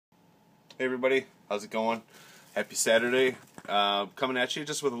Hey everybody, how's it going? Happy Saturday. Coming at you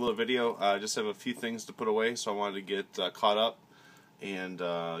just with a little video. I just have a few things to put away, so I wanted to get caught up and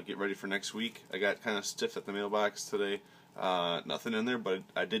get ready for next week. I got kind of stiff at the mailbox today. Nothing in there, but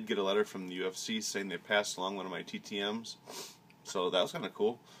I did get a letter from the UFC saying they passed along one of my TTMs. So that was kind of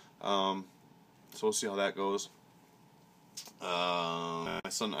cool. So we'll see how that goes. My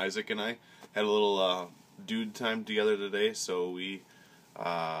son Isaac and I had a little dude time together today, so we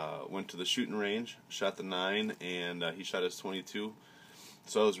went to the shooting range, shot the 9, and he shot his 22.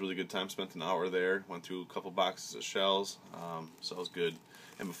 So it was a really good time. Spent an hour there, went through a couple boxes of shells, so it was good.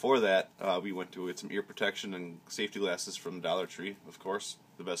 And before that, we went to get some ear protection and safety glasses from Dollar Tree, of course.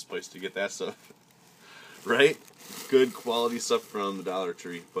 The best place to get that stuff, right? Good quality stuff from the Dollar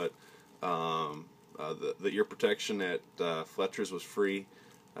Tree. But the ear protection at Fletcher's was free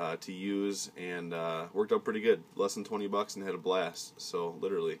to use, and worked out pretty good. Less than $20 and had a blast. So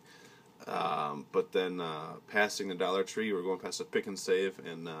literally. But then passing the Dollar Tree, we were going past a Pick and Save,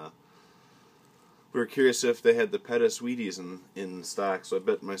 and we were curious if they had the Pettis Wheaties in stock. So I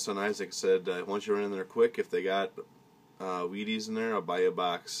bet my son Isaac said, once you run in there quick, if they got Wheaties in there, I'll buy you a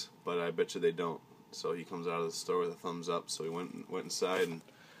box. But I bet you they don't. So he comes out of the store with a thumbs up. So we went inside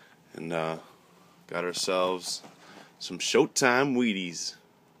and got ourselves some Showtime Wheaties.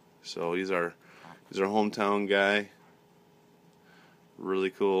 So he's our hometown guy. Really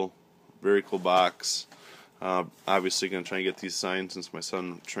cool, very cool box. Obviously gonna try and get these signed since my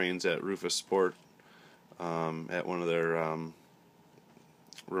son trains at Rufus Sport at one of their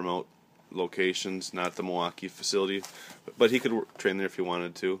remote locations, not the Milwaukee facility, but he could train there if he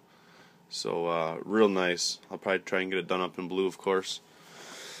wanted to. So real nice. I'll probably try and get it done up in blue, of course.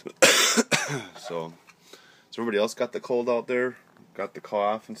 So everybody else got the cold out there? Got the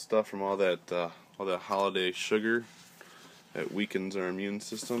cough and stuff from all that holiday sugar that weakens our immune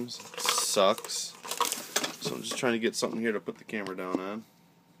systems. Sucks. So I'm just trying to get something here to put the camera down on,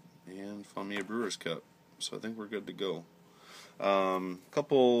 and found me a brewer's cup. So I think we're good to go.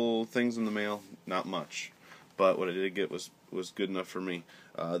 Couple things in the mail, not much, but what I did get was good enough for me.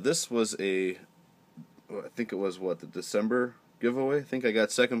 This was I think it was the December giveaway. I think I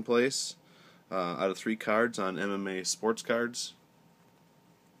got second place out of 3 cards on MMA Sports Cards.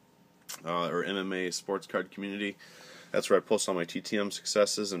 Or MMA Sports Card Community. That's where I post all my TTM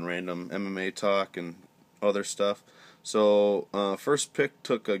successes and random MMA talk and other stuff. So first pick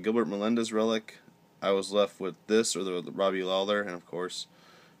took a Gilbert Melendez relic. I was left with this or the Robbie Lawler, and of course,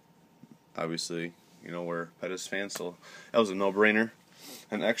 obviously, we're Pettis fans, so that was a no-brainer.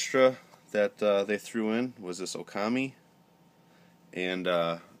 An extra that they threw in was this Okami, and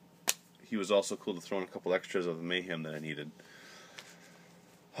he was also cool to throw in a couple extras of the Mayhem that I needed.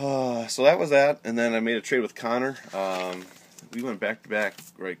 So that was that, and then I made a trade with Connor. We went back to back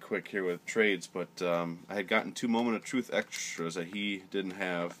right quick here with trades, but I had gotten 2 Moment of Truth extras that he didn't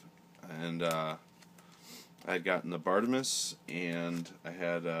have, and I had gotten the Bartimus, and I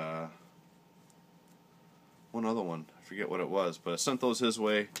had one other one. I forget what it was, but I sent those his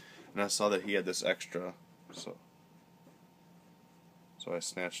way, and I saw that he had this extra, so I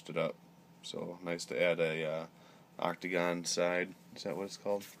snatched it up. So nice to add a octagon side. Is that what it's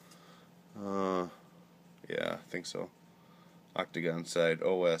called? Yeah, I think so. Octagon side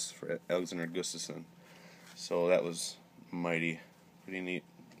OS for Alexander Gustafsson. So that was pretty neat.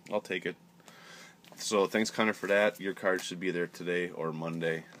 I'll take it. So thanks, Connor, for that. Your card should be there today or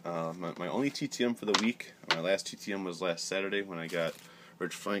Monday. My only TTM for the week. My last TTM was last Saturday when I got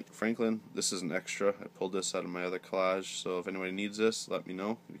Rich Franklin. This is an extra. I pulled this out of my other collage. So if anybody needs this, let me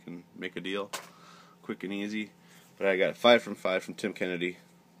know. We can make a deal. Quick and easy. But I got 5 from 5 from Tim Kennedy.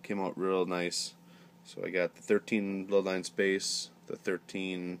 Came out real nice. So I got the 13 Bloodline Space, the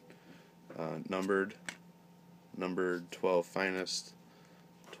 13 numbered 12 Finest,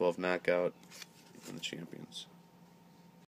 12 Knockout, and the Champions.